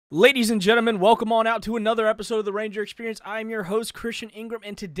Ladies and gentlemen, welcome on out to another episode of the Ranger Experience. I'm your host, Christian Ingram,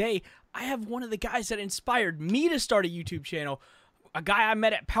 and today I have one of the guys that inspired me to start a YouTube channel, a guy I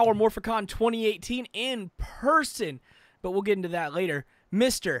met at Power Morphicon 2018 in person, but we'll get into that later,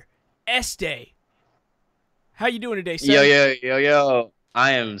 Mr. Este. How you doing today, sir? Yo.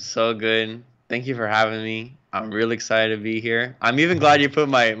 I am so good. Thank you for having me. I'm really excited to be here. I'm even glad you put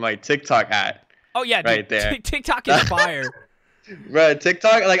my TikTok hat Oh yeah, dude, right there. TikTok is fire. Bro,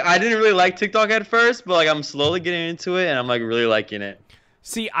 TikTok, like I didn't really like TikTok at first, but like I'm slowly getting into it and I'm like really liking it.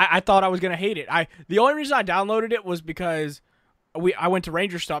 See, I thought I was gonna hate it. The only reason I downloaded it was because I went to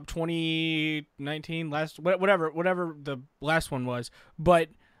Ranger Stop 2019 whatever the last one was. But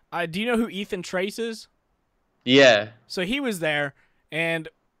do you know who Ethan Trace is? Yeah. So he was there, and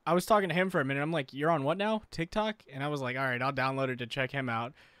I was talking to him for a minute. I'm like, "You're on what now? TikTok?" And I was like, "All right, I'll download it to check him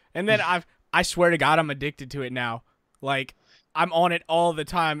out." And then I swear to God, I'm addicted to it now. Like I'm on it all the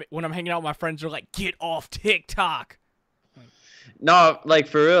time. When I'm hanging out with my friends, they're like, "Get off TikTok." No, like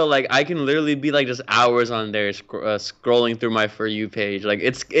for real, like I can literally be like just hours on there scrolling through my For You page. Like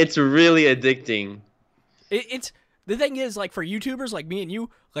it's really addicting. It's the thing is, like, for YouTubers like me and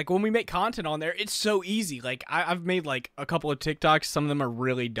you, like when we make content on there, it's so easy. Like I've made like a couple of TikToks. Some of them are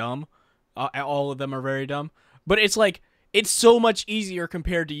really dumb. All of them are very dumb. But it's like it's so much easier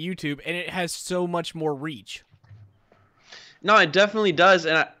compared to YouTube, and it has so much more reach. No, it definitely does,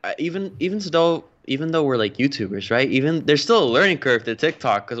 and even though we're like YouTubers, right? Even there's still a learning curve to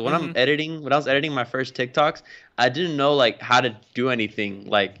TikTok because when when I was editing my first TikToks, I didn't know like how to do anything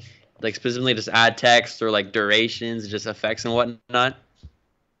like specifically just add text or like durations, just effects and whatnot.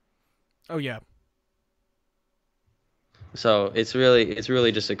 Oh yeah. So it's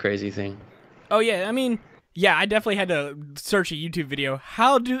really just a crazy thing. Oh yeah. I mean, yeah, I definitely had to search a YouTube video.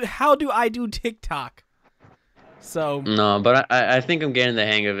 How do I do TikTok? So No, but I think I'm getting the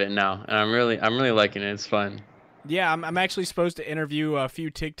hang of it now, and I'm really liking it. It's fun. yeah, I'm actually supposed to interview a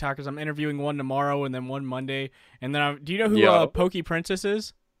few TikTokers. I'm interviewing one tomorrow and then one Monday. And then do you know who Yo, Pokey Princess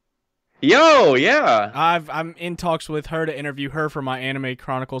is? yo, yeah. I'm in talks with her to interview her for my Anime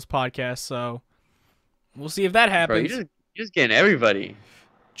Chronicles podcast, so we'll see if that Bro, happens. you're just getting everybody.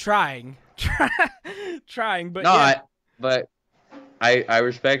 Trying, trying, but No, yeah, I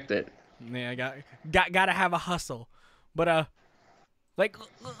respect it. yeah, I gotta have a hustle. But like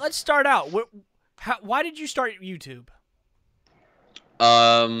let's start out. Why did you start YouTube?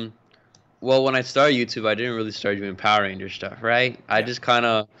 Um, well, when I started YouTube, I didn't really start doing Power Ranger stuff, right? I Yeah. just kind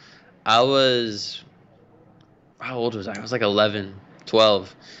of, I was, how old was I? I was like 11,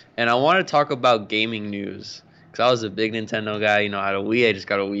 12, and I wanted to talk about gaming news because I was a big Nintendo guy. You know, I had a Wii, I just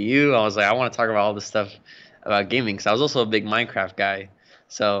got a Wii U. I was like, I want to talk about all this stuff about gaming because I was also a big Minecraft guy.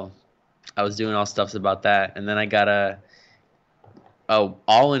 So I was doing all stuffs about that, and then I got a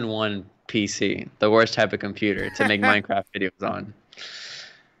all-in-one PC, the worst type of computer to make Minecraft videos on.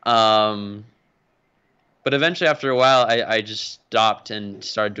 Um, but eventually, after a while, I just stopped and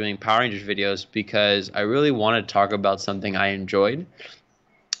started doing Power Rangers videos because I really wanted to talk about something I enjoyed.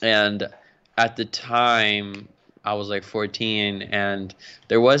 And at the time, I was like 14, and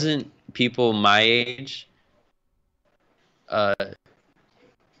there wasn't people my age. Uh,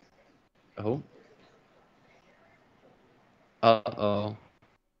 oh,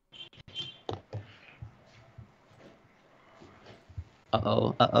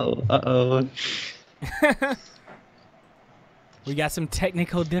 uh-oh, uh-oh. We got some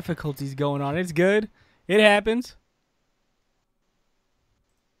technical difficulties going on. It's good. It happens.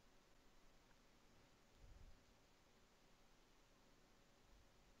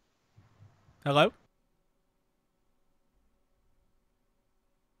 Hello?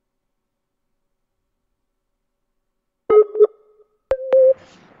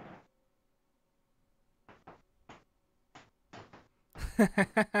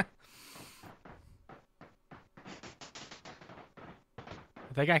 I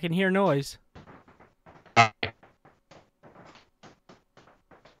think I can hear noise.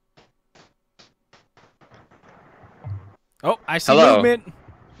 Oh, I see Hello. movement.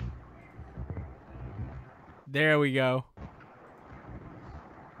 There we go.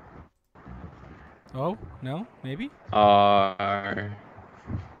 Oh, no, maybe? R.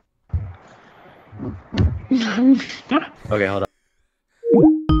 Okay, hold on.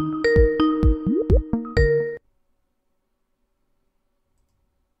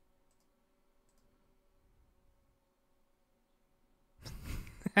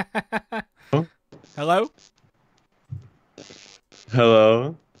 Hello?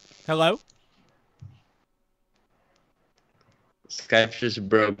 Hello. Hello? Skype just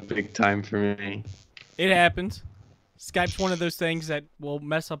broke big time for me. It happens. Skype's one of those things that will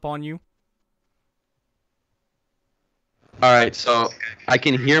mess up on you. All right, so I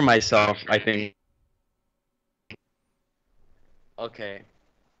can hear myself, I think. Okay.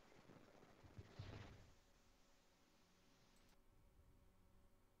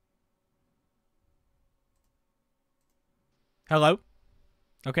 Hello?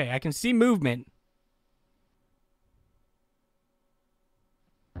 Okay, I can see movement.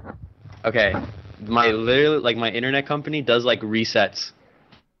 Okay. My internet company does like resets.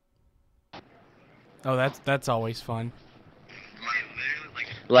 Oh, that's always fun.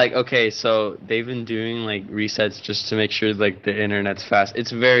 Like, okay, so they've been doing like resets just to make sure like the internet's fast.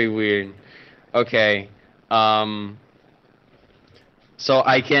 It's very weird. Okay. Um so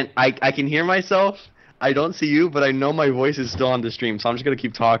I can hear myself. I don't see you, but I know my voice is still on the stream, so I'm just gonna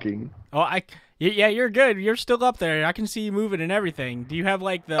keep talking. Oh, yeah, you're good. You're still up there. I can see you moving and everything. Do you have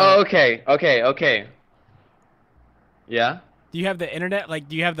like the? Oh, okay. Yeah? Do you have the internet? Like,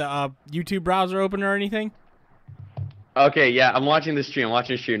 do you have the YouTube browser open or anything? Okay, yeah, I'm watching the stream. I'm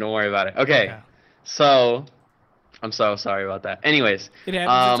watching the stream. Don't worry about it. Okay. So, I'm so sorry about that. Anyways, It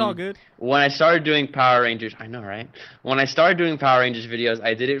happens. It's all good. when I started doing Power Rangers, I know, right? When I started doing Power Rangers videos,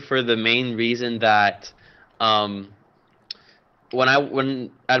 I did it for the main reason that,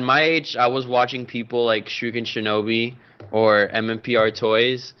 when at my age, I was watching people like Shuken Shinobi or MMPR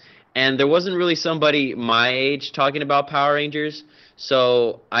Toys, and there wasn't really somebody my age talking about Power Rangers,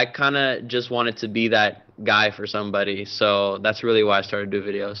 so I kind of just wanted to be that guy for somebody. So that's really why I started doing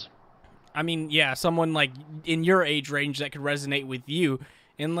videos. I mean, yeah, someone like in your age range that could resonate with you,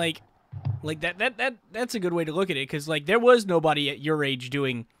 and like that's a good way to look at it, because like there was nobody at your age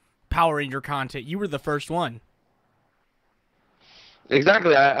doing Power Ranger content. You were the first one.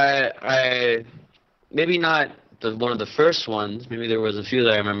 Exactly. I maybe not one of the first ones. Maybe there was a few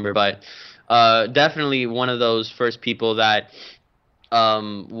that I remember, but definitely one of those first people that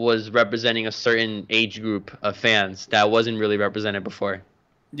was representing a certain age group of fans that wasn't really represented before.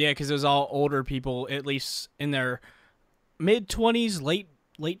 Yeah, because it was all older people, at least in their mid-20s, late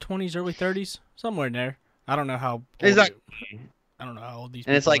 20s, early 30s, somewhere in there. I don't know how old Exactly. I don't know how old these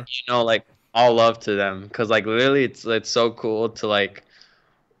And people it's like, are. like all love to them, because like literally it's so cool to like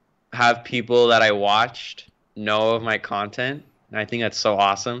have people that I watched know of my content, and I think that's so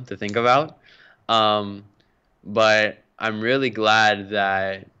awesome to think about. Um, but I'm really glad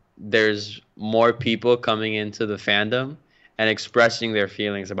that there's more people coming into the fandom and expressing their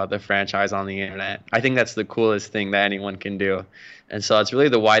feelings about the franchise on the internet. I think that's the coolest thing that anyone can do. And so it's really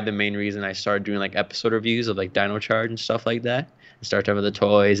the main reason I started doing like episode reviews of like Dino Charge and stuff like that. And start talking about the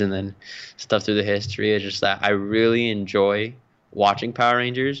toys and then stuff through the history. It's just that I really enjoy watching Power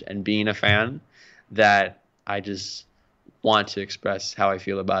Rangers and being a fan, that I just want to express how I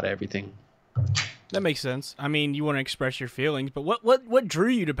feel about everything. That makes sense. I mean, you want to express your feelings, but what drew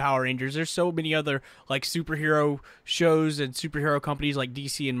you to Power Rangers? There's so many other like superhero shows and superhero companies like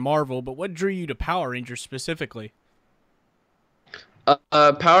DC and Marvel, but what drew you to Power Rangers specifically?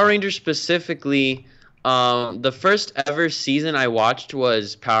 Power Rangers specifically, the first ever season I watched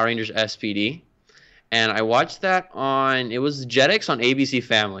was Power Rangers SPD, and I watched that it was Jetix on ABC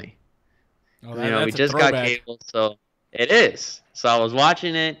Family. Oh, We that's a just got throwback. cable, so it is. So I was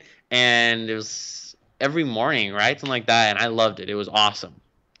watching it, and it was every morning, right? Something like that, and I loved it. It was awesome.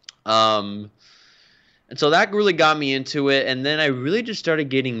 Um, and so that really got me into it, and then I really just started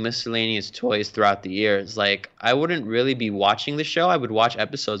getting miscellaneous toys throughout the years. Like, I wouldn't really be watching the show. I would watch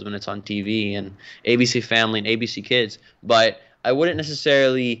episodes when it's on TV and ABC Family and ABC Kids, but I wouldn't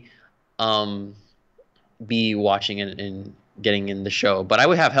necessarily um, be watching and getting in the show. But I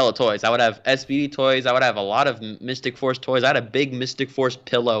would have hella toys. I would have SBD toys. I would have a lot of Mystic Force toys. I had a big Mystic Force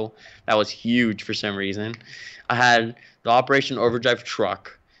pillow that was huge for some reason. I had the Operation Overdrive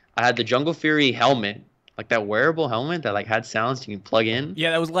truck. I had the Jungle Fury helmet, like that wearable helmet that like had sounds you can plug in.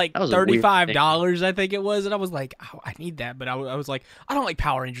 Yeah, that was like That was a weird thing. $35, I think it was, and I was like, oh, I need that, but I was like, I don't like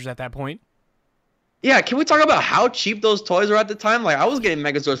Power Rangers at that point. Yeah, can we talk about how cheap those toys were at the time? Like I was getting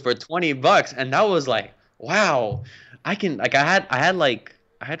Megazords for $20, and that was like, wow. I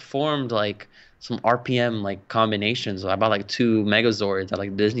had formed like some RPM like combinations. I bought like 2 Megazords at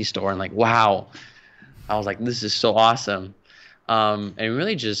like Disney store, and like wow. I was like, this is so awesome. And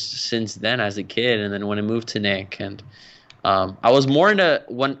really just since then as a kid, and then when I moved to Nick, and I was more into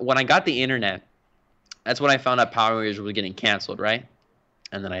when I got the internet, that's when I found out Power Rangers was getting canceled, right?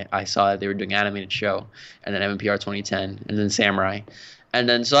 And then I saw that they were doing animated show, and then MMPR 2010, and then Samurai. And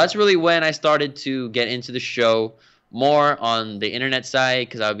then so that's really when I started to get into the show more on the internet side,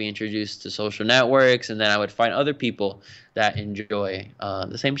 because I would be introduced to social networks, and then I would find other people that enjoy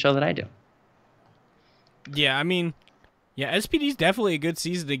the same show that I do. Yeah, I mean, Yeah, SPD's definitely a good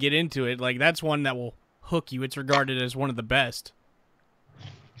season to get into it. Like, that's one that will hook you. It's regarded as one of the best.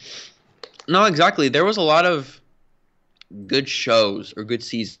 No, exactly. There was a lot of good shows or good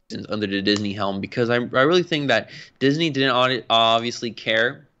seasons under the Disney helm because I really think that Disney didn't obviously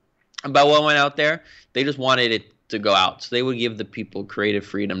care about what went out there. They just wanted it to go out. So they would give the people creative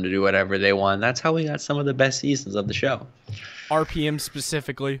freedom to do whatever they want. That's how we got some of the best seasons of the show. RPM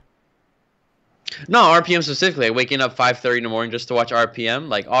specifically. No, RPM specifically. Waking up 5:30 in the morning just to watch RPM,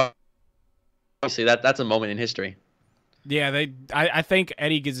 like obviously that's a moment in history. Yeah, I think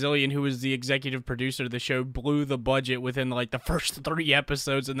Eddie Gazillion, who was the executive producer of the show, blew the budget within like the first 3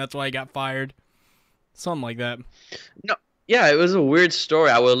 episodes, and that's why he got fired. Something like that. No, yeah, it was a weird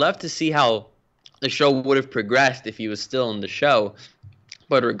story. I would love to see how the show would have progressed if he was still in the show.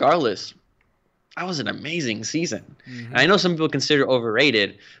 But regardless, that was an amazing season. And I know some people consider it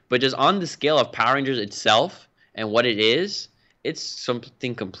overrated, but just on the scale of Power Rangers itself and what it is, it's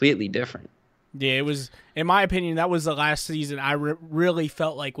something completely different. Yeah, it was, in my opinion, that was the last season I really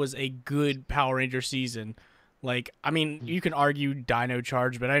felt like was a good Power Ranger season. Like, I mean, you can argue Dino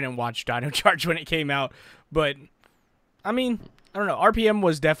Charge, but I didn't watch Dino Charge when it came out. But, I mean, I don't know. RPM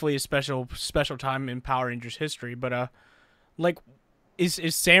was definitely a special time in Power Rangers history. But, like,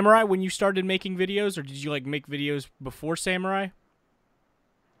 is Samurai when you started making videos, or did you, like, make videos before Samurai?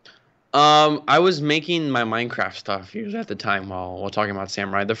 I was making my Minecraft stuff at the time while talking about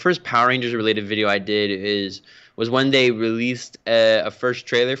Samurai. The first Power Rangers related video I did was when they released a first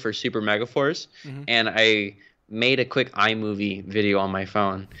trailer for Super Mega Force, and I made a quick iMovie video on my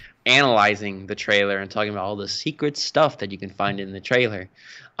phone analyzing the trailer and talking about all the secret stuff that you can find in the trailer.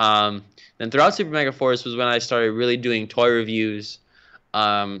 Then throughout Super Mega Force was when I started really doing toy reviews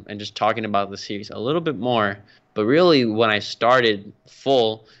and just talking about the series a little bit more. But really, when I started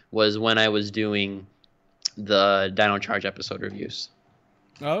full was when I was doing the Dino Charge episode reviews.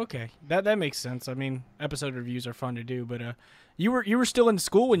 Oh, okay. That makes sense. I mean, episode reviews are fun to do, but you were still in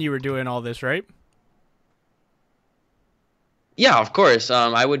school when you were doing all this, right? Yeah, of course.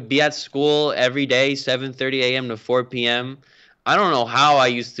 I would be at school every day, 7:30 a.m. to 4 p.m. I don't know how I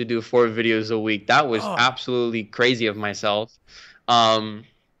used to do 4 videos a week. That was absolutely crazy of myself.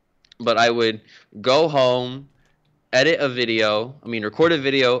 But I would go home, record a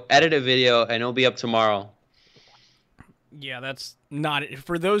video, edit a video, and it'll be up tomorrow. Yeah, that's not it.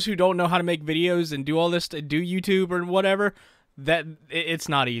 For those who don't know how to make videos and do all this, to do YouTube or whatever, it's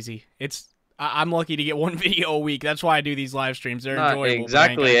not easy. I'm lucky to get 1 video a week. That's why I do these live streams. They're enjoyable.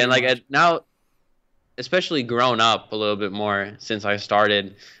 Exactly, and like now, especially grown up a little bit more since I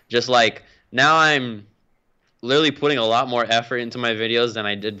started, just like now I'm literally putting a lot more effort into my videos than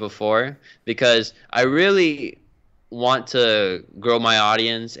I did before because I really want to grow my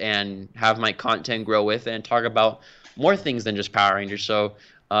audience and have my content grow with it and talk about more things than just Power Rangers. So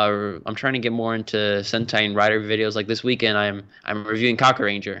I'm trying to get more into Sentai and Rider videos. Like this weekend, I'm reviewing Kaku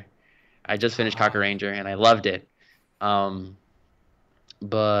Ranger. I just finished Kaku Ranger and I loved it. But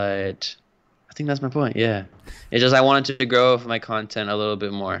I think that's my point. Yeah, it's just I wanted to grow my content a little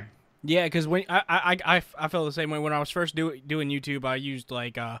bit more. Yeah, because when I felt the same way when I was first doing YouTube. I used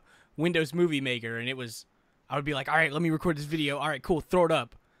like Windows Movie Maker, and I would be like, all right, let me record this video. All right, cool, throw it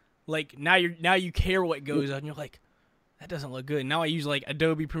up. Like now you care what goes on. You're like, that doesn't look good. Now I use like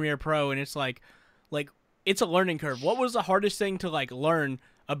Adobe Premiere Pro, and it's like it's a learning curve. What was the hardest thing to like learn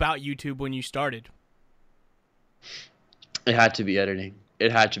about YouTube when you started? It had to be editing.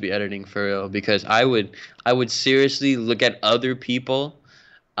 It had to be editing for real because I would seriously look at other people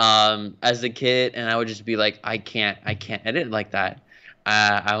as a kid, and I would just be like, I can't edit like that.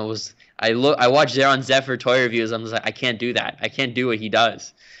 I watched Zeron Zephyr toy reviews. I'm just like, I can't do that. I can't do what he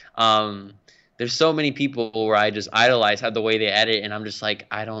does. There's so many people where I just idolize the way they edit, and I'm just like,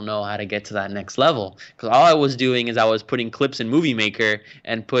 I don't know how to get to that next level. Because all I was doing is I was putting clips in Movie Maker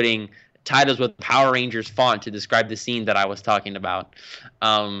and putting titles with Power Rangers font to describe the scene that I was talking about.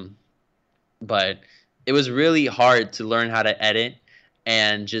 But it was really hard to learn how to edit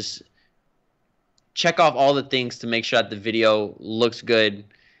and just check off all the things to make sure that the video looks good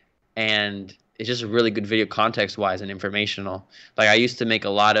and it's just a really good video context-wise and informational. Like I used to make a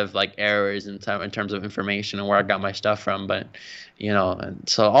lot of like errors in terms of information and where I got my stuff from, but and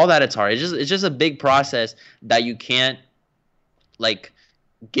so all that it's hard. It's just a big process that you can't like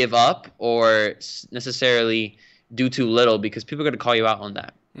give up or necessarily do too little because people are going to call you out on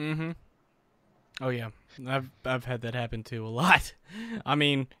that. Mm-hmm. Oh yeah. I've had that happen too a lot. I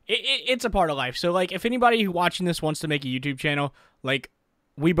mean, it's a part of life. So like if anybody who watching this wants to make a YouTube channel, like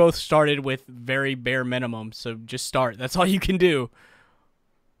we both started with very bare minimum, so just start. That's all you can do.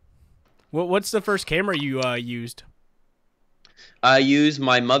 What's the first camera you used? I use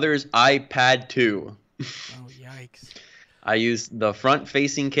my mother's iPad 2. Oh, yikes. I use the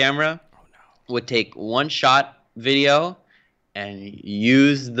front-facing camera, Oh, no. would take one shot video and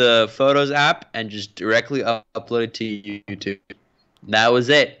use the Photos app and just directly upload it to YouTube. That was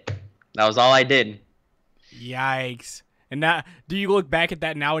it. That was all I did. Yikes. And now, do you look back at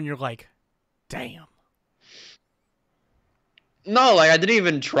that now and you're like, damn. No, like I didn't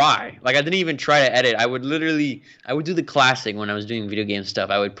even try. Like I didn't even try to edit. I would do the classic when I was doing video game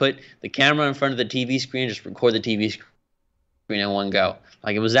stuff. I would put the camera in front of the TV screen, just record the TV screen in one go.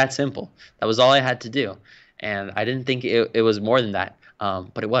 Like it was that simple. That was all I had to do. And I didn't think it was more than that.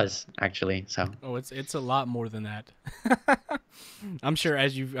 But it was actually. So. Oh, it's a lot more than that. I'm sure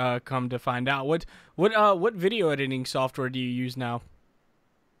as you've come to find out. What video editing software do you use now?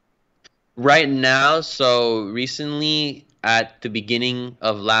 Right now, so recently at the beginning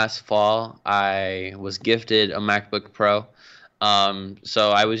of last fall, I was gifted a MacBook Pro.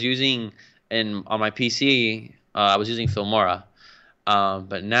 So I was using on my PC, I was using Filmora.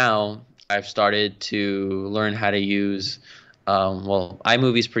 But now I've started to learn how to use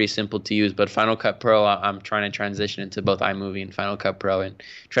iMovie is pretty simple to use, but Final Cut Pro, I'm trying to transition into both iMovie and Final Cut Pro and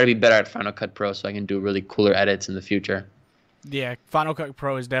try to be better at Final Cut Pro so I can do really cooler edits in the future. Yeah, Final Cut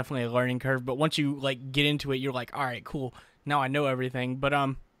Pro is definitely a learning curve, but once you like get into it, you're like, all right, cool. Now I know everything. But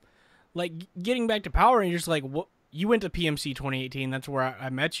like getting back to Power Rangers, like what you went to PMC 2018. That's where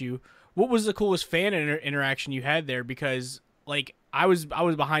I met you. What was the coolest fan interaction you had there? Because like I was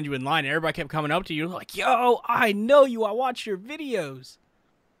behind you in line, and everybody kept coming up to you like, "Yo, I know you. I watch your videos."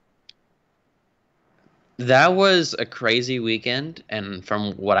 That was a crazy weekend, and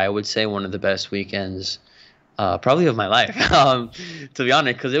from what I would say, one of the best weekends probably of my life, to be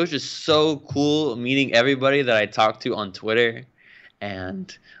honest, because it was just so cool meeting everybody that I talked to on Twitter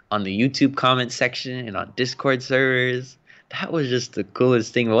and on the YouTube comment section and on Discord servers. That was just the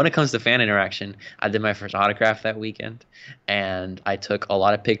coolest thing. But when it comes to fan interaction, I did my first autograph that weekend, and I took a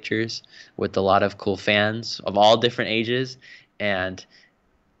lot of pictures with a lot of cool fans of all different ages. And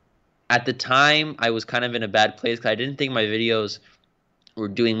at the time, I was kind of in a bad place because I didn't think my videos were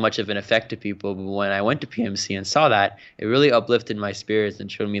doing much of an effect to people. But when I went to PMC and saw that, it really uplifted my spirits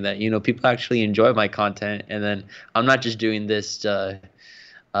and showed me that, people actually enjoy my content. And then I'm not just doing this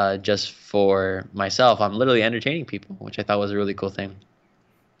just for myself. I'm literally entertaining people, which I thought was a really cool thing.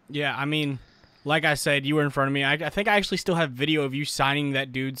 Yeah, I mean, like I said, you were in front of me. I think I actually still have video of you signing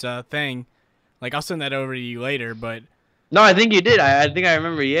that dude's thing. Like, I'll send that over to you later, but... No, I think you did. I think I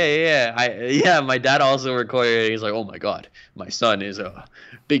remember. Yeah. My dad also recorded it. He's like, oh my God, my son is a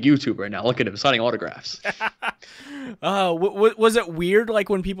big YouTuber now. Look at him signing autographs. Was it weird, like,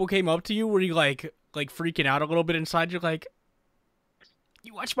 when people came up to you? Were you, like freaking out a little bit inside? You're like,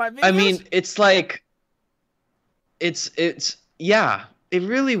 you watch my videos? I mean, it's like, yeah, it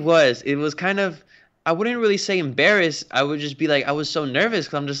really was. It was kind of, I wouldn't really say embarrassed. I would just be like, I was so nervous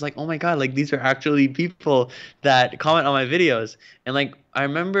because I'm just like, oh my God, like these are actually people that comment on my videos. And like, I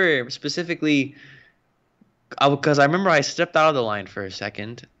remember specifically, because I remember I stepped out of the line for a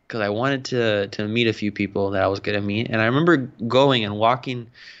second because I wanted to meet a few people that I was going to meet. And I remember going and walking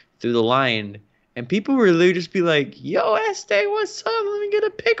through the line, and people were literally just be like, yo, Este, what's up? Let me get a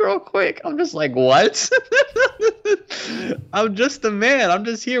pic real quick. I'm just like, what? I'm just a man. I'm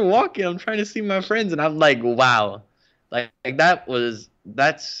just here walking. I'm trying to see my friends. And I'm like, wow. Like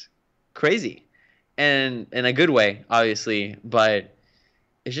that's crazy. And in a good way, obviously. But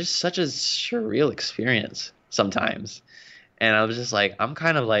it's just such a surreal experience sometimes. And I was just like, I'm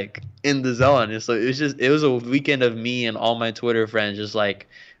kind of like in the zone. It was a weekend of me and all my Twitter friends just like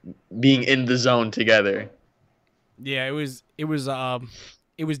being in the zone together. Yeah, it was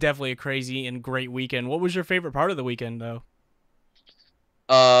definitely a crazy and great weekend. What was your favorite part of the weekend, though?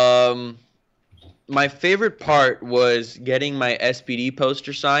 My favorite part was getting my SPD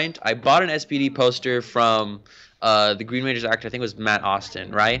poster signed. I bought an SPD poster from the Green Rangers actor. I think it was Matt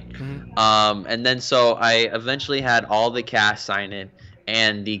Austin, right? Mm-hmm. And then so I eventually had all the cast sign it,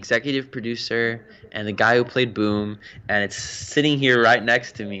 and the executive producer and the guy who played Boom, and it's sitting here right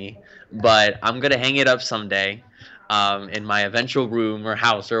next to me. But I'm gonna hang it up someday, in my eventual room or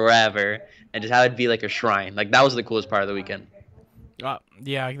house or wherever, and just have it be like a shrine. Like that was the coolest part of the weekend.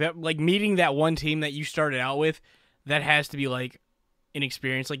 Yeah, that like meeting that one team that you started out with, that has to be like an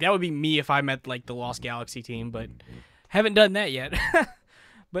experience. Like that would be me if I met like the Lost Galaxy team, but haven't done that yet.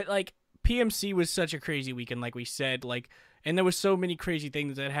 But like PMC was such a crazy weekend, like we said, like, and there was so many crazy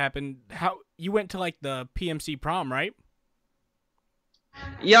things that happened. How you went to like the PMC prom, right?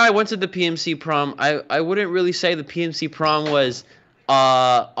 Yeah, I went to the PMC prom. I wouldn't really say the PMC prom was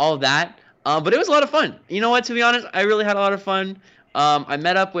all that. But it was a lot of fun. You know what? To be honest, I really had a lot of fun. I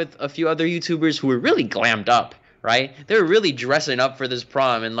met up with a few other YouTubers who were really glammed up, right? They were really dressing up for this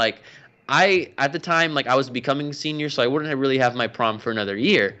prom, and like, at the time, like I was becoming a senior, so I wouldn't really have my prom for another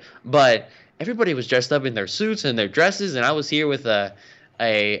year. But everybody was dressed up in their suits and their dresses, and I was here with a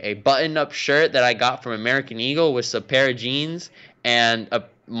button-up shirt that I got from American Eagle with a pair of jeans and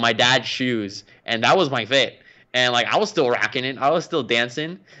my dad's shoes, and that was my fit. And like I was still rocking it, I was still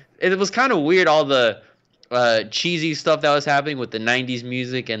dancing. It was kind of weird, all the cheesy stuff that was happening with the '90s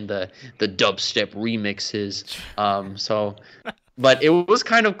music and the dubstep remixes. But it was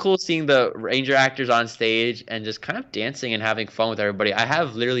kind of cool seeing the Ranger actors on stage and just kind of dancing and having fun with everybody. I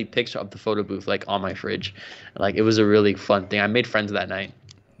have literally pictures of the photo booth like on my fridge. Like it was a really fun thing. I made friends that night.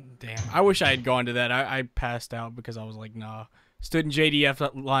 Damn, I wish I had gone to that. I passed out because I was like, nah. Stood in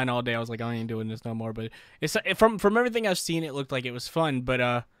JDF line all day. I was like, I ain't doing this no more. But it's from everything I've seen, it looked like it was fun.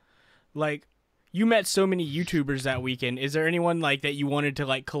 But like, you met so many YouTubers that weekend. Is there anyone like that you wanted to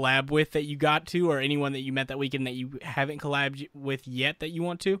like collab with that you got to, or anyone that you met that weekend that you haven't collabed with yet that you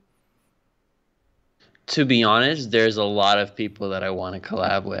want to? To be honest, there's a lot of people that I want to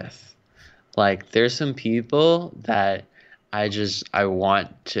collab with. Like, there's some people that I want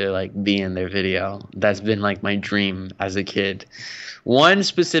to like be in their video. That's been like my dream as a kid. One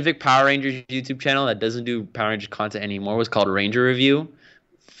specific Power Rangers YouTube channel that doesn't do Power Rangers content anymore was called Ranger Review.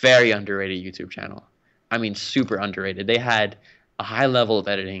 Very underrated YouTube channel. I mean, super underrated. They had a high level of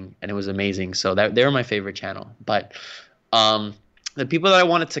editing and it was amazing. So they were my favorite channel. But the people that I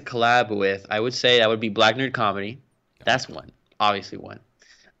wanted to collab with, I would say that would be Black Nerd Comedy. That's one. Obviously one.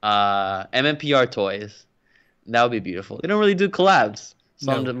 MMPR Toys. That would be beautiful. They don't really do collabs,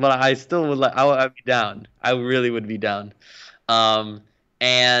 so No. but I still would like. I'd be down. I really would be down.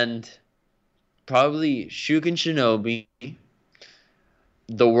 And probably Shuken Shinobi,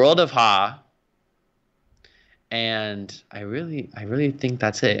 The World of Ha, and I really think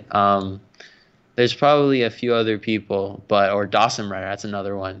that's it. There's probably a few other people, or Dawson Rider. That's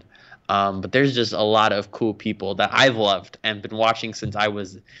another one. But there's just a lot of cool people that I've loved and been watching since I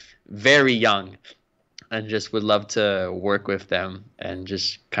was very young. And just would love to work with them and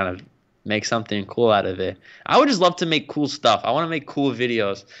just kind of make something cool out of it. I would just love to make cool stuff. I want to make cool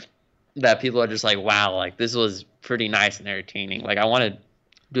videos that people are just like, wow, like this was pretty nice and entertaining. Like I want to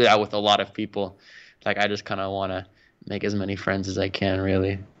do that with a lot of people. Like I just kind of want to make as many friends as I can,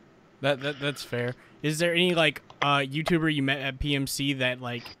 really. That's fair. Is there any like YouTuber you met at PMC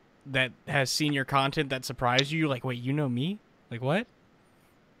that has seen your content that surprised you? Like, wait, you know me? Like what?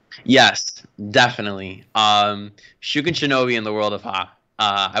 Yes, definitely. Shuken Shinobi in The World of Ha.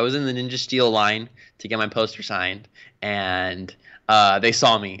 I was in the Ninja Steel line to get my poster signed, and they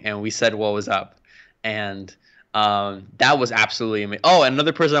saw me, and we said what was up. And that was absolutely amazing. Oh, and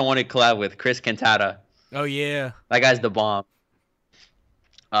another person I wanted to collab with, Chris Cantata. Oh yeah. That guy's the bomb.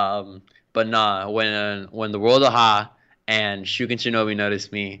 But nah, when The World of Ha and Shuken Shinobi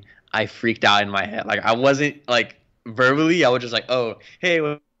noticed me, I freaked out in my head. Like I wasn't like verbally, I was just like, oh, hey,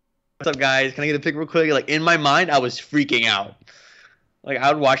 what's up, guys? Can I get a pic real quick? Like in my mind, I was freaking out. Like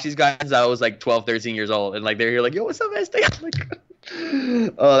I would watch these guys as I was like 12, 13 years old, and like they're here like, yo, what's up, Este? I'm like,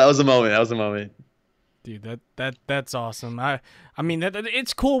 oh, that was a moment. That was a moment. Dude, that's awesome. I mean that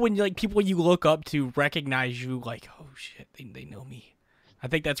it's cool when like people you look up to recognize you. Like, oh shit, they know me. I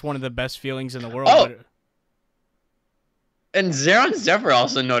think that's one of the best feelings in the world. Oh, and Zeron Zephyr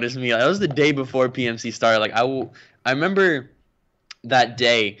also noticed me. That was the day before PMC started. Like I remember that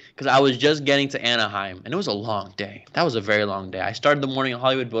day because I was just getting to Anaheim, and it was a long day. That was a very long day. I started the morning on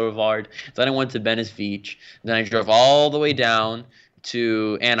Hollywood Boulevard, then I went to Venice Beach, then I drove all the way down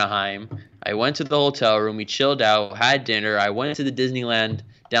to Anaheim. I went to the hotel room, we chilled out, had dinner. I went to the Disneyland,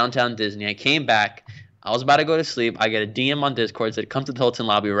 downtown Disney. I came back. I was about to go to sleep. I get a DM on Discord that said, come to the Hilton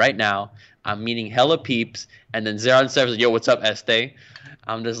lobby right now. I'm meeting hella peeps. And then Zeron says, yo, what's up, Este?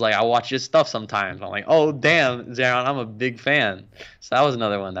 I'm just like, I watch your stuff sometimes. I'm like, oh, damn, Zeron, I'm a big fan. So that was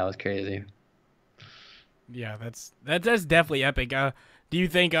another one that was crazy. Yeah, that's definitely epic. Do you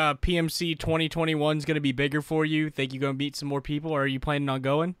think PMC 2021 is going to be bigger for you? Think you're going to meet some more people, or are you planning on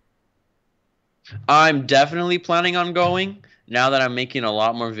going? I'm definitely planning on going. Now that I'm making a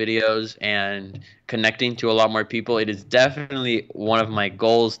lot more videos and connecting to a lot more people, it is definitely one of my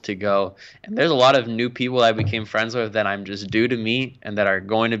goals to go. And there's a lot of new people I became friends with that I'm just due to meet and that are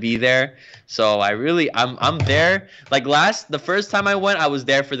going to be there. So I'm there. Like the first time I went, I was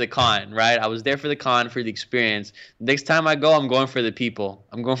there for the con, right? I was there for the con, for the experience. Next time I go, I'm going for the people.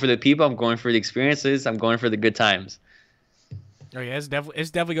 I'm going for the people. I'm going for the experiences. I'm going for the good times. Oh yeah, it's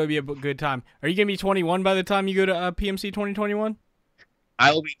definitely going to be a good time. Are you going to be 21 by the time you go to PMC 2021?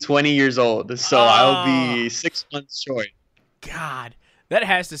 I will be 20 years old, so I will Oh, be 6 months short. God. That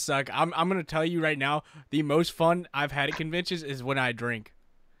has to suck. I'm gonna tell you right now, the most fun I've had at conventions is when I drink.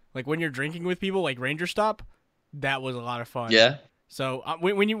 Like when you're drinking with people, like Ranger Stop, that was a lot of fun. Yeah. So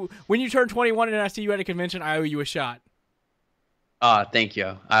when you turn 21 and I see you at a convention, I owe you a shot. Ah, thank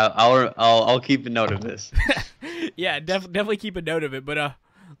you. I'll keep a note of this. Yeah, definitely keep a note of it. But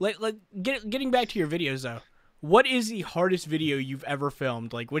getting back to your videos though, what is the hardest video you've ever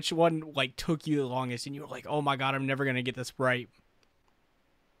filmed? Like which one like took you the longest, and you were like, oh my god, I'm never gonna get this right.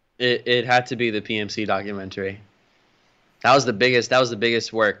 It had to be the PMC documentary. That was the biggest. That was the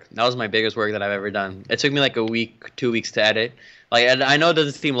biggest work. That was my biggest work that I've ever done. It took me like a week, 2 weeks to edit. Like, and I know it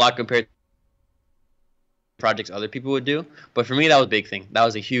doesn't seem a lot compared to projects other people would do, but for me that was a big thing. That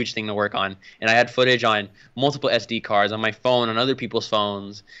was a huge thing to work on, and I had footage on multiple SD cards, on my phone, on other people's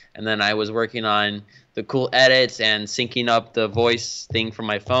phones, and then I was working on the cool edits and syncing up the voice thing from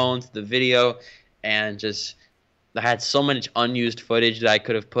my phone to the video, and just I had so much unused footage that I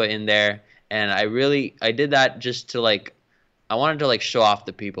could have put in there, and I did that just to like I wanted to like show off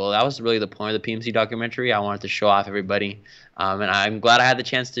the people. That was really the point of the PMC documentary. I wanted to show off everybody, and I'm glad I had the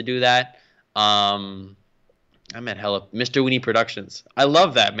chance to do that. Um, I met hella Mr. Weenie Productions. I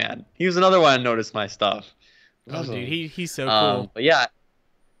love that man. He was another one to notice my stuff. Oh, Love dude, him. he's so cool. But yeah,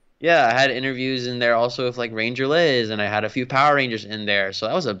 yeah, I had interviews in there also with like Ranger Liz, and I had a few Power Rangers in there. So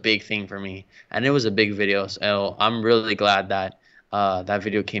that was a big thing for me, and it was a big video. So I'm really glad that that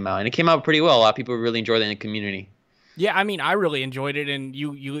video came out, and it came out pretty well. A lot of people really enjoyed it in the community. Yeah, I mean, I really enjoyed it, and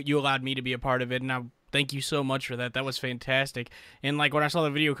you allowed me to be a part of it, and I thank you so much for that. That was fantastic. And like when I saw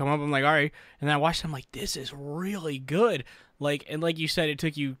the video come up, I'm like, all right. And then I watched it, I'm like, this is really good. Like and like you said, it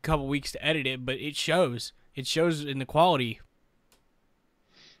took you a couple weeks to edit it, but it shows. It shows in the quality.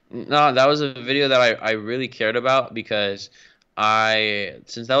 No, that was a video that I really cared about because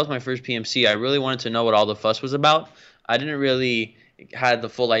since that was my first PMC, I really wanted to know what all the fuss was about. I didn't really had the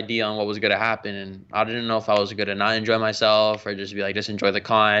full idea on what was going to happen, and I didn't know if I was going to not enjoy myself or just be like, just enjoy the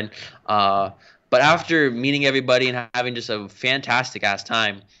con. But after meeting everybody and having just a fantastic ass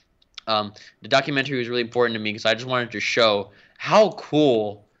time, the documentary was really important to me because I just wanted to show how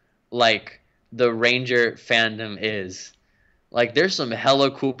cool, like, the Ranger fandom is. Like, there's some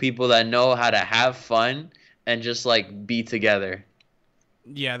hella cool people that know how to have fun and just like be together.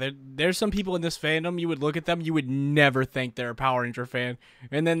 Yeah, there's some people in this fandom, you would look at them, you would never think they're a Power Ranger fan.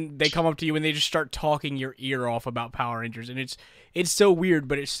 And then they come up to you and they just start talking your ear off about Power Rangers. And it's so weird,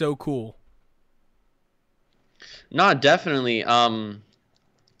 but it's so cool. No, definitely.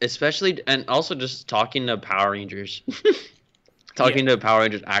 Especially and also just talking to Power Rangers, Yeah. talking to Power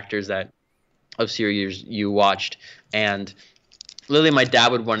Rangers actors that of series you watched, and literally my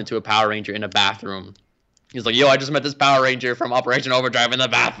dad would run into a Power Ranger in a bathroom. He's like, "Yo, I just met this Power Ranger from Operation Overdrive in the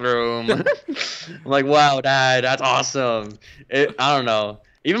bathroom." I'm like, "Wow, Dad, that's awesome." I don't know.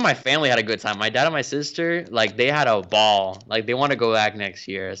 Even my family had a good time. My dad and my sister, like, they had a ball. Like, they want to go back next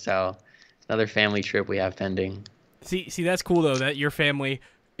year. So, it's another family trip we have pending. See, that's cool though that your family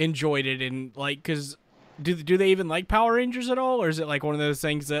enjoyed it and like, cause do they even like Power Rangers at all, or is it like one of those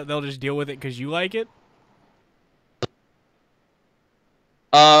things that they'll just deal with it because you like it?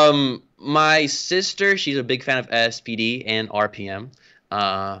 My sister, she's a big fan of SPD and RPM.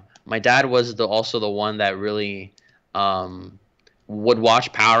 My dad was also the one that really would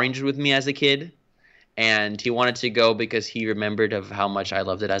watch Power Rangers with me as a kid, and he wanted to go because he remembered of how much I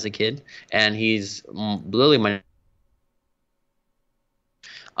loved it as a kid, and he's literally my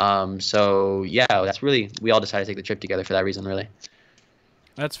so yeah, that's really we all decided to take the trip together for that reason, really.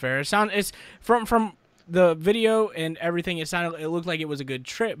 That's fair. It's from the video and everything. It looked like it was a good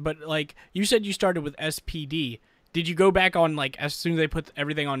trip, but like you said, you started with SPD. Did you go back on like as soon as they put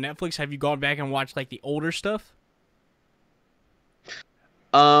everything on Netflix? Have you gone back and watched like the older stuff?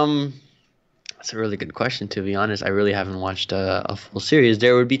 Um, that's a really good question, to be honest. I really haven't watched a full series.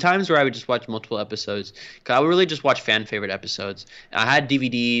 There would be times where I would just watch multiple episodes. 'Cause I would really just watch fan favorite episodes. I had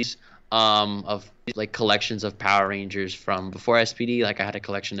DVDs of like collections of Power Rangers from before SPD. Like I had a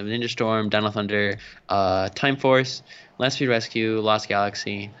collection of Ninja Storm, Dino Thunder, Time Force, Last Speed Rescue, Lost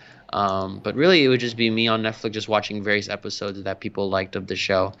Galaxy. But really, it would just be me on Netflix just watching various episodes that people liked of the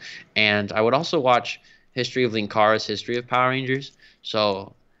show. And I would also watch History of Linkara's History of Power Rangers.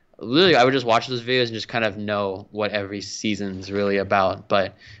 So really, I would just watch those videos and just kind of know what every season's really about.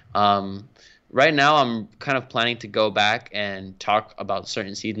 But right now, I'm kind of planning to go back and talk about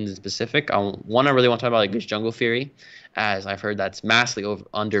certain seasons in specific. I really want to talk about like Goose Jungle Fury, as I've heard that's massively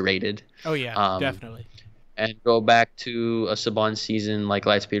underrated. Oh yeah, Um, definitely. and go back to a Saban season like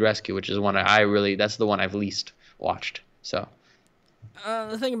Lightspeed Rescue, which is one that's the one I've least watched. So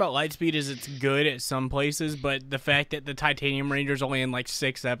The thing about Lightspeed is it's good at some places, but the fact that the Titanium Ranger's only in like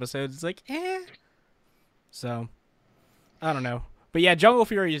 6 episodes, it's like, eh. So, I don't know. But yeah, Jungle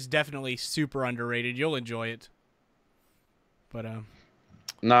Fury is definitely super underrated. You'll enjoy it. But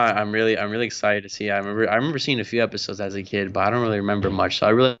No, I'm really excited to see it. I remember seeing a few episodes as a kid, but I don't really remember much.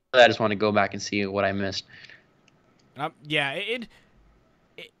 So I just want to go back and see what I missed. yeah,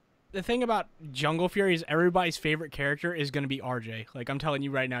 the thing about Jungle Fury is everybody's favorite character is going to be RJ. Like, I'm telling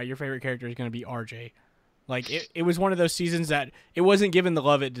you right now, your favorite character is going to be RJ. Like, it was one of those seasons that it wasn't given the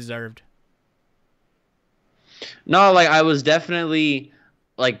love it deserved. No, like I was definitely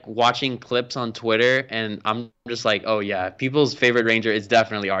like watching clips on Twitter, and I'm just like, oh yeah, people's favorite Ranger is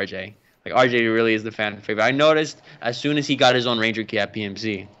definitely RJ. Like RJ really is the fan favorite. I noticed as soon as he got his own Ranger key at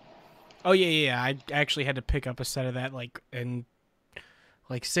PMC. Oh yeah. I actually had to pick up a set of that like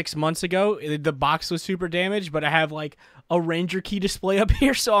 6 months ago. The box was super damaged, but I have like a Ranger key display up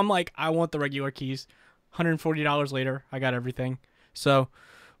here, so I'm like, I want the regular keys. $140 later, I got everything. So,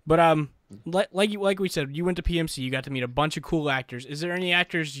 but like we said, you went to PMC, you got to meet a bunch of cool actors. Is there any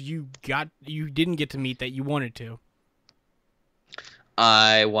actors you didn't get to meet that you wanted to?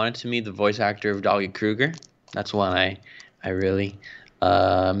 I wanted to meet the voice actor of Doggy Kruger. That's one I really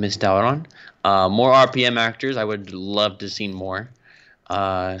missed out on. More RPM actors, I would love to see more.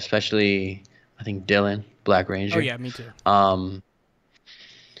 Especially, I think Dylan, Black Ranger. Oh yeah, me too. I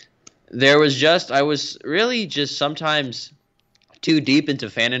was really just sometimes too deep into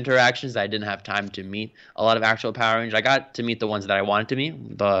fan interactions that I didn't have time to meet a lot of actual Power Rangers. I got to meet the ones that I wanted to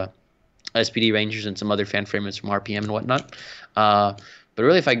meet, the SPD Rangers and some other fan favorites from RPM and whatnot. But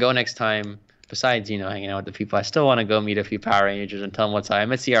really, if I go next time, besides, hanging out with the people, I still want to go meet a few Power Rangers and tell them what's up. I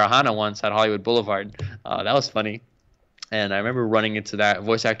met Sierra Hana once at Hollywood Boulevard. That was funny. And I remember running into that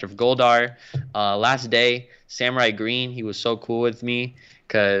voice actor of Goldar. Last day, Samurai Green, he was so cool with me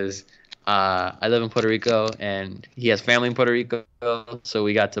because I live in Puerto Rico and he has family in Puerto Rico, so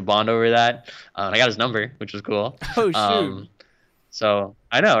we got to bond over that. I got his number, which was cool. Oh shoot! So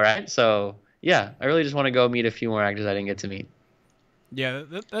I know, right? So yeah, I really just want to go meet a few more actors I didn't get to meet. Yeah,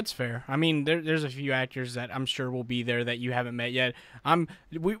 that's fair. I mean, there's a few actors that I'm sure will be there that you haven't met yet. I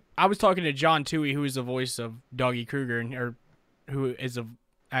was talking to John Toohey, who is the voice of Doggy Kruger, or who is a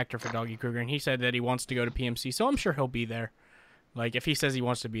actor for Doggy Kruger, and he said that he wants to go to PMC, so I'm sure he'll be there. Like, if he says he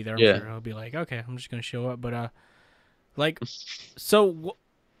wants to be there, I'm sure he'll be like, okay, I'm just gonna show up. But so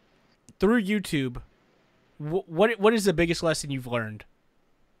through YouTube, what is the biggest lesson you've learned?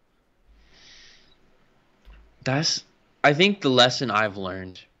 I think the lesson I've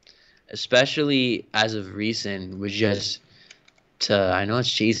learned, especially as of recent, was just I know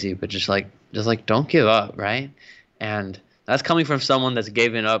it's cheesy, but just like don't give up, right? And that's coming from someone that's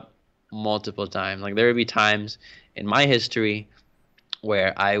given up multiple times. Like there would be times in my history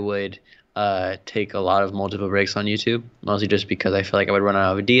where I would take a lot of multiple breaks on YouTube, mostly just because I feel like I would run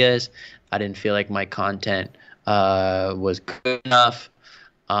out of ideas. I didn't feel like my content was good enough.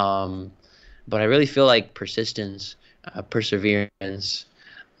 But I really feel like persistence, perseverance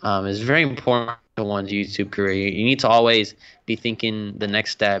is very important to one's YouTube career. You need to always be thinking the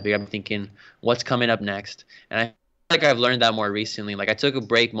next step. You got to be thinking what's coming up next. And I feel like I've learned that more recently. Like I took a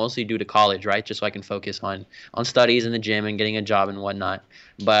break mostly due to college, right? Just so I can focus on studies in the gym and getting a job and whatnot.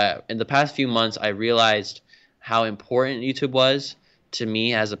 But in the past few months, I realized how important YouTube was to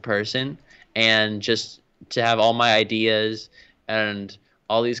me as a person, and just to have all my ideas and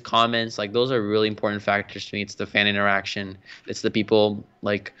all these comments, like those are really important factors to me. It's the fan interaction. It's the people,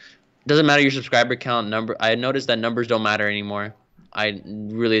 like, doesn't matter your subscriber count number. I noticed that numbers don't matter anymore. I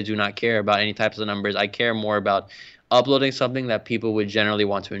really do not care about any types of numbers. I care more about uploading something that people would generally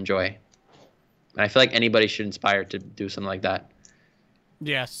want to enjoy. And I feel like anybody should inspire to do something like that.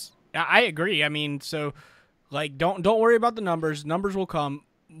 Yes, I agree. I mean, so like, don't worry about the numbers. Numbers will come.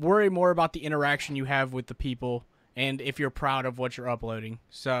 Worry more about the interaction you have with the people, and if you're proud of what you're uploading.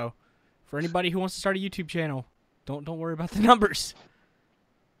 So, for anybody who wants to start a YouTube channel, don't worry about the numbers.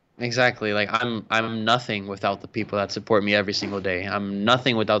 Exactly. Like I'm nothing without the people that support me every single day. I'm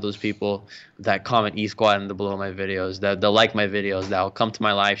nothing without those people that comment E Squad in the below my videos, that like my videos, that will come to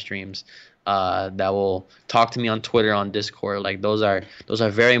my live streams, that will talk to me on Twitter, on Discord. Like those are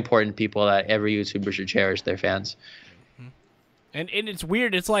very important people that every YouTuber should cherish their fans. And it's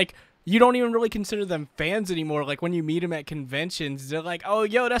weird. It's like you don't even really consider them fans anymore. Like when you meet them at conventions, they're like, "Oh,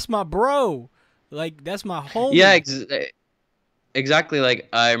 yo, that's my bro. Like that's my homie." Yeah, exactly. Like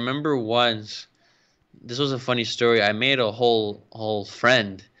I remember once, this was a funny story. I made a whole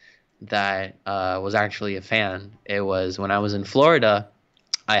friend that was actually a fan. It was when I was in Florida.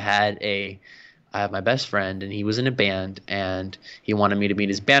 I had a I have my best friend, and he was in a band, and he wanted me to meet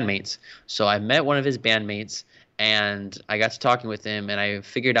his bandmates. So I met one of his bandmates, and I got to talking with him, and I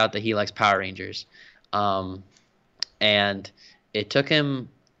figured out that he likes Power Rangers. Um, and it took him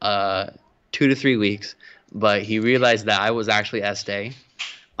 2 to 3 weeks, but he realized that I was actually Este.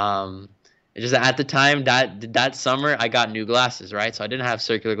 Um, it's just that at the time that summer I got new glasses, right? So I didn't have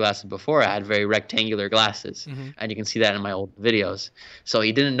circular glasses before. I had very rectangular glasses, and you can see that in my old videos. So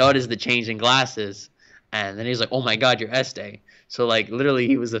he didn't notice the change in glasses, and then he was like, "Oh my God, you're Este." So like literally,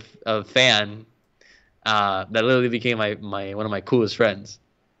 he was a fan that literally became my one of my coolest friends.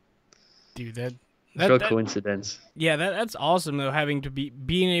 Dude, Real coincidence. Yeah, that's awesome though. Having to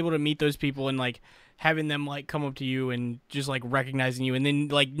being able to meet those people and like having them like come up to you and just like recognizing you, and then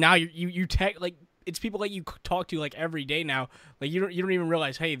like now you tech like it's people like you talk to like every day now. Like you don't even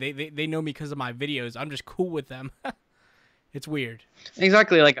realize, hey, they know me because of my videos. I'm just cool with them. It's weird.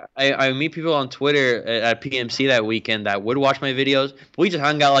 Exactly. Like I meet people on Twitter at PMC that weekend that would watch my videos, but we just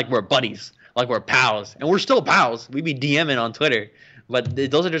hung out like we're buddies, like we're pals, and we're still pals. We be DMing on Twitter, but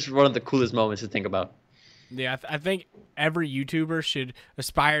those are just one of the coolest moments to think about. Yeah, I think every YouTuber should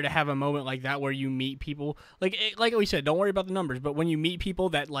aspire to have a moment like that where you meet people. Like we said, don't worry about the numbers, but when you meet people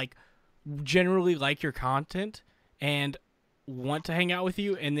that like generally like your content and want to hang out with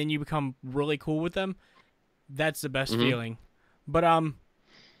you, and then you become really cool with them, that's the best feeling. But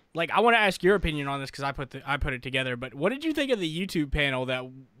like I want to ask your opinion on this because I put it together. But what did you think of the YouTube panel that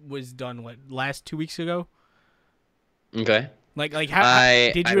was done last 2 weeks ago? Okay. Like how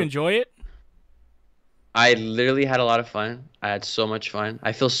did you enjoy it? I literally had a lot of fun. I had so much fun.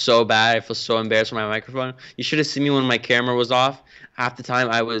 I feel so bad. I feel so embarrassed with my microphone. You should have seen me when my camera was off. Half the time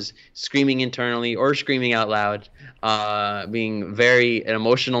I was screaming internally or screaming out loud, being an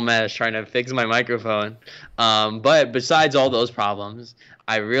emotional mess trying to fix my microphone. But besides all those problems,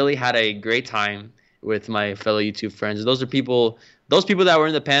 I really had a great time with my fellow YouTube friends. Those people that were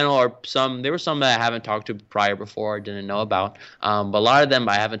in the panel there were some that I haven't talked to prior before, didn't know about. But a lot of them,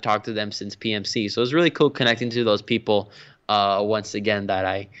 I haven't talked to them since PMC. So it was really cool connecting to those people once again that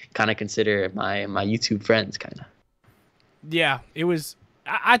I kind of consider my YouTube friends, kind of. Yeah, it was.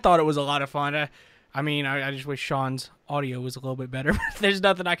 I thought it was a lot of fun. I just wish Sean's audio was a little bit better. There's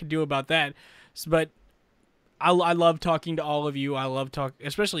nothing I can do about that. But I love talking to all of you. I love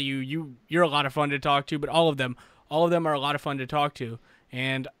especially you. You're a lot of fun to talk to. But all of them are a lot of fun to talk to.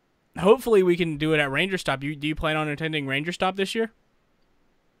 And hopefully we can do it at Ranger Stop. Do you plan on attending Ranger Stop this year?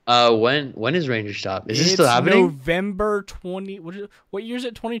 When is Ranger Stop? Is this still happening? November 20. What year is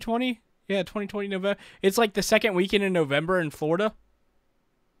it? 2020? Yeah, 2020 November. It's like the second weekend in November in Florida.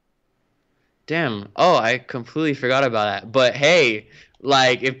 Damn. Oh, I completely forgot about that. But hey,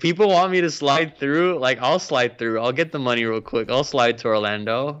 like if people want me to slide through, like I'll slide through. I'll get the money real quick. I'll slide to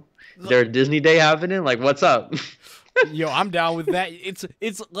Orlando. Is there a Disney Day happening? Like what's up? Yo, I'm down with that.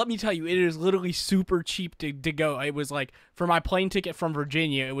 It's let me tell you, it is literally super cheap to go. It was like for my plane ticket from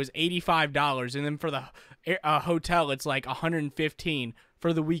Virginia, it was $85, and then for the hotel, it's like $115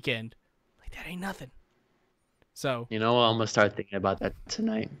 for the weekend. Like that ain't nothing. So you know what? I'm gonna start thinking about that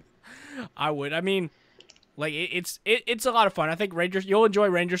tonight. I would. I mean, like it's a lot of fun. I think you'll enjoy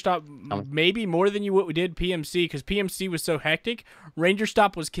Ranger Stop maybe more than you did PMC because PMC was so hectic. Ranger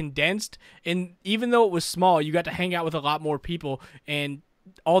Stop was condensed, and even though it was small, you got to hang out with a lot more people and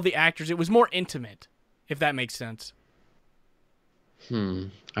all the actors. It was more intimate, if that makes sense. All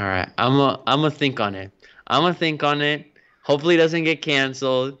right. I'm gonna think on it. Hopefully it doesn't get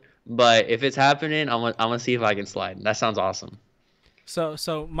canceled, but if it's happening, I'm gonna see if I can slide. That sounds awesome.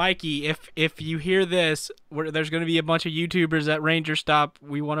 So Mikey, if you hear this, there's going to be a bunch of YouTubers at Ranger Stop.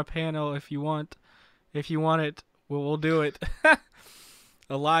 We want a panel if you want it. We'll do it.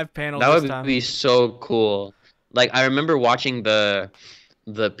 A live panel. That this would time. be so cool. Like I remember watching the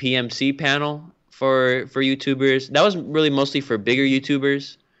PMC panel for YouTubers. That was really mostly for bigger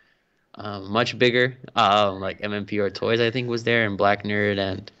YouTubers, much bigger. Like MMP or Toys I think was there, and Black Nerd,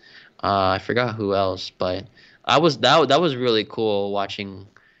 and I forgot who else, but. That was really cool watching,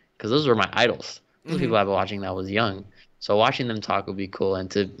 because those were my idols. Those people I've been watching when I was young. So watching them talk would be cool,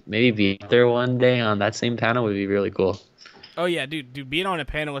 and to maybe be there one day on that same panel would be really cool. Oh yeah, dude, being on a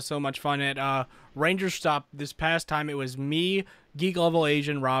panel was so much fun. At Ranger Stop this past time, it was me, Geek Level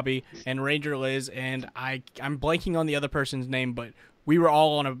Asian Robbie, and Ranger Liz, and I'm blanking on the other person's name, but we were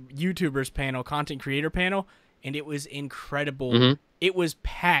all on a YouTubers panel, content creator panel, and it was incredible. It was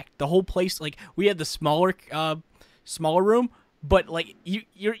packed. The whole place, like we had the smaller room, but like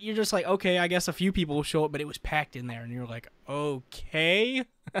you're just like, okay, I guess a few people will show up, but it was packed in there, and you're like, okay,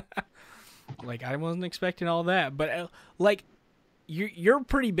 like I wasn't expecting all that, but like you're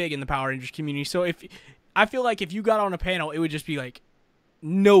pretty big in the Power Rangers community. So I feel like if you got on a panel, it would just be like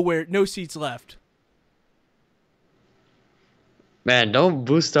no seats left. Man, don't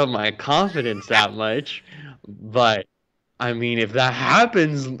boost up my confidence that much. But I mean, if that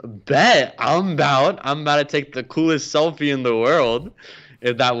happens, bet I'm about. I'm about to take the coolest selfie in the world.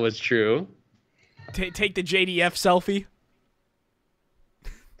 If that was true. Take the JDF selfie.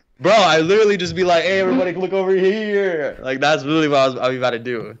 Bro, I literally just be like, hey, everybody, look over here. Like, that's really what I was about to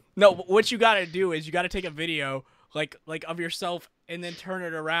do. No, what you gotta do is you gotta take a video like of yourself and then turn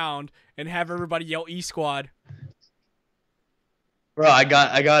it around and have everybody yell E Squad. Bro, I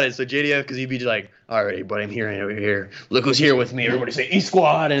got it. So JDF, because he'd be just like, all right, but I'm here and over here. Look who's here with me. Everybody say E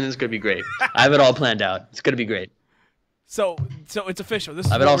Squad, and it's gonna be great. I have it all planned out. It's gonna be great. So it's official. This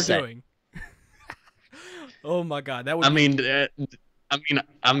is what we're doing. Oh my God, that would. I'm gonna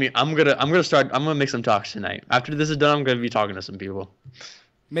make some talks tonight. After this is done, I'm gonna be talking to some people.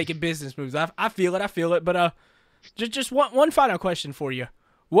 Making business moves. I feel it. But just one final question for you.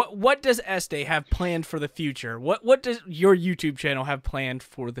 What does Este have planned for the future? What does your YouTube channel have planned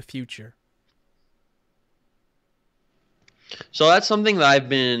for the future? So that's something that I've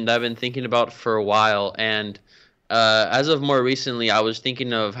been thinking about for a while, and as of more recently, I was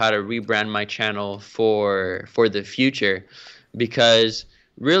thinking of how to rebrand my channel for the future, because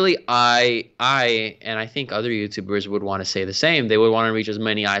really I and I think other YouTubers would want to say the same. They would want to reach as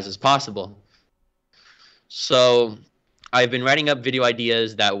many eyes as possible. So I've been writing up video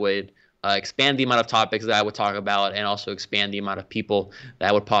ideas that would expand the amount of topics that I would talk about, and also expand the amount of people that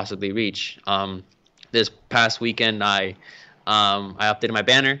I would possibly reach. This past weekend, I updated my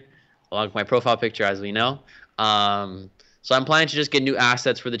banner along with my profile picture, as we know. So I'm planning to just get new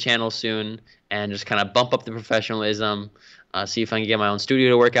assets for the channel soon, and just kind of bump up the professionalism, see if I can get my own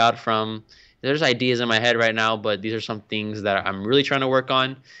studio to work out from. There's ideas in my head right now, but these are some things that I'm really trying to work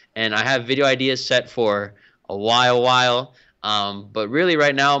on, and I have video ideas set for a while. But really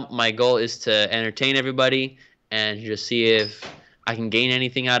right now my goal is to entertain everybody and just see if I can gain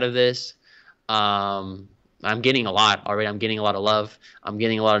anything out of this. I'm getting a lot already. I'm getting a lot of love. I'm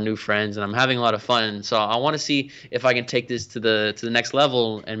getting a lot of new friends, and I'm having a lot of fun. So I want to see if I can take this to the next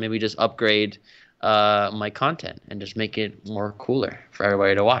level, and maybe just upgrade my content and just make it more cooler for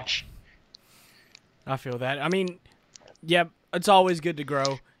everybody to watch. I feel that. I mean, yeah, it's always good to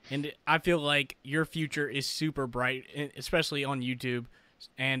grow, and I feel like your future is super bright, especially on YouTube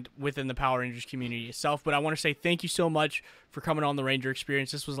and within the Power Rangers community itself. But I want to say thank you so much for coming on the Ranger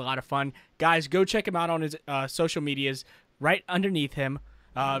Experience. This was a lot of fun. Guys, go check him out on his social medias right underneath him.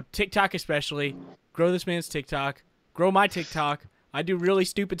 TikTok especially. Grow this man's TikTok. Grow my TikTok. I do really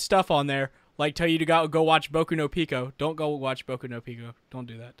stupid stuff on there, like tell you to go watch Boku no Pico. Don't go watch Boku no Pico. Don't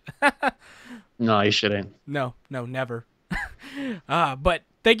do that. No, you shouldn't. No, never. But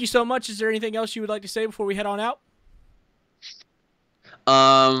thank you so much. Is there anything else you would like to say before we head on out?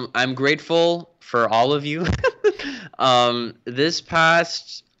 I'm grateful for all of you. These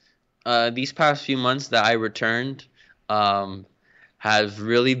past few months that I returned have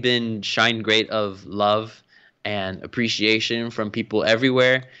really been shine great of love and appreciation from people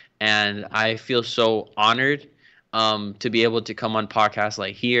everywhere, and I feel so honored to be able to come on podcasts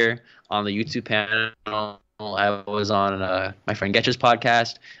like here, on the YouTube panel. I was on my friend Getch's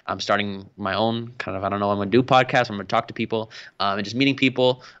podcast. I'm starting my own kind of, I don't know what I'm going to do, podcast. I'm going to talk to people and just meeting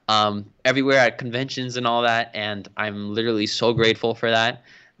people everywhere at conventions and all that. And I'm literally so grateful for that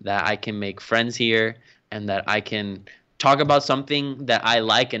I can make friends here, and that I can talk about something that I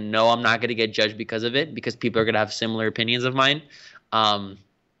like and know I'm not going to get judged because of it, because people are going to have similar opinions of mine.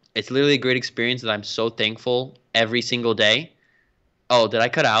 It's literally a great experience that I'm so thankful every single day. Oh, did I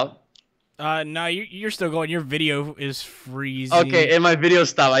cut out? No, you're still going. Your video is freezing. Okay, and my video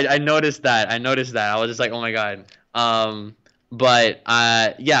stopped. I noticed that. I was just like, oh my God.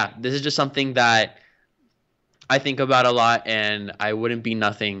 Yeah, this is just something that I think about a lot, and I wouldn't be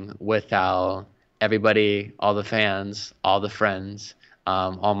nothing without everybody, all the fans, all the friends,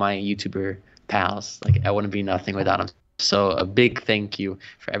 all my YouTuber pals. Like, I wouldn't be nothing without them. So a big thank you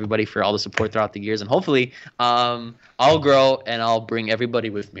for everybody for all the support throughout the years, and hopefully I'll grow and I'll bring everybody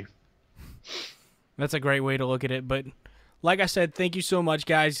with me. That's a great way to look at it. But like I said, thank you so much,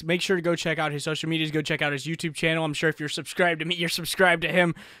 guys. Make sure to go check out his social medias. Go check out his YouTube channel. I'm sure if you're subscribed to me, you're subscribed to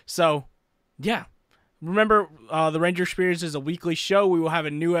him. So, yeah. Remember, the Ranger Experience is a weekly show. We will have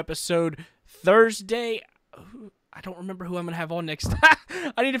a new episode Thursday. I don't remember who I'm going to have on next.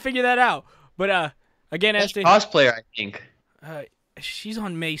 I need to figure that out. But, again, Este. Cosplayer, I think. She's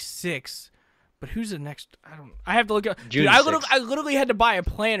on May 6th. But who's the next? I have to look up. Dude, I literally had to buy a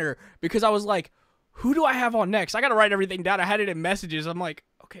planner because I was like, who do I have on next? I got to write everything down. I had it in messages. I'm like,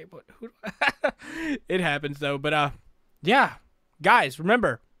 okay, but who? It happens though. But yeah, guys,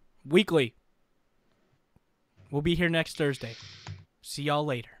 remember, weekly. We'll be here next Thursday. See y'all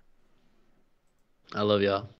later. I love y'all.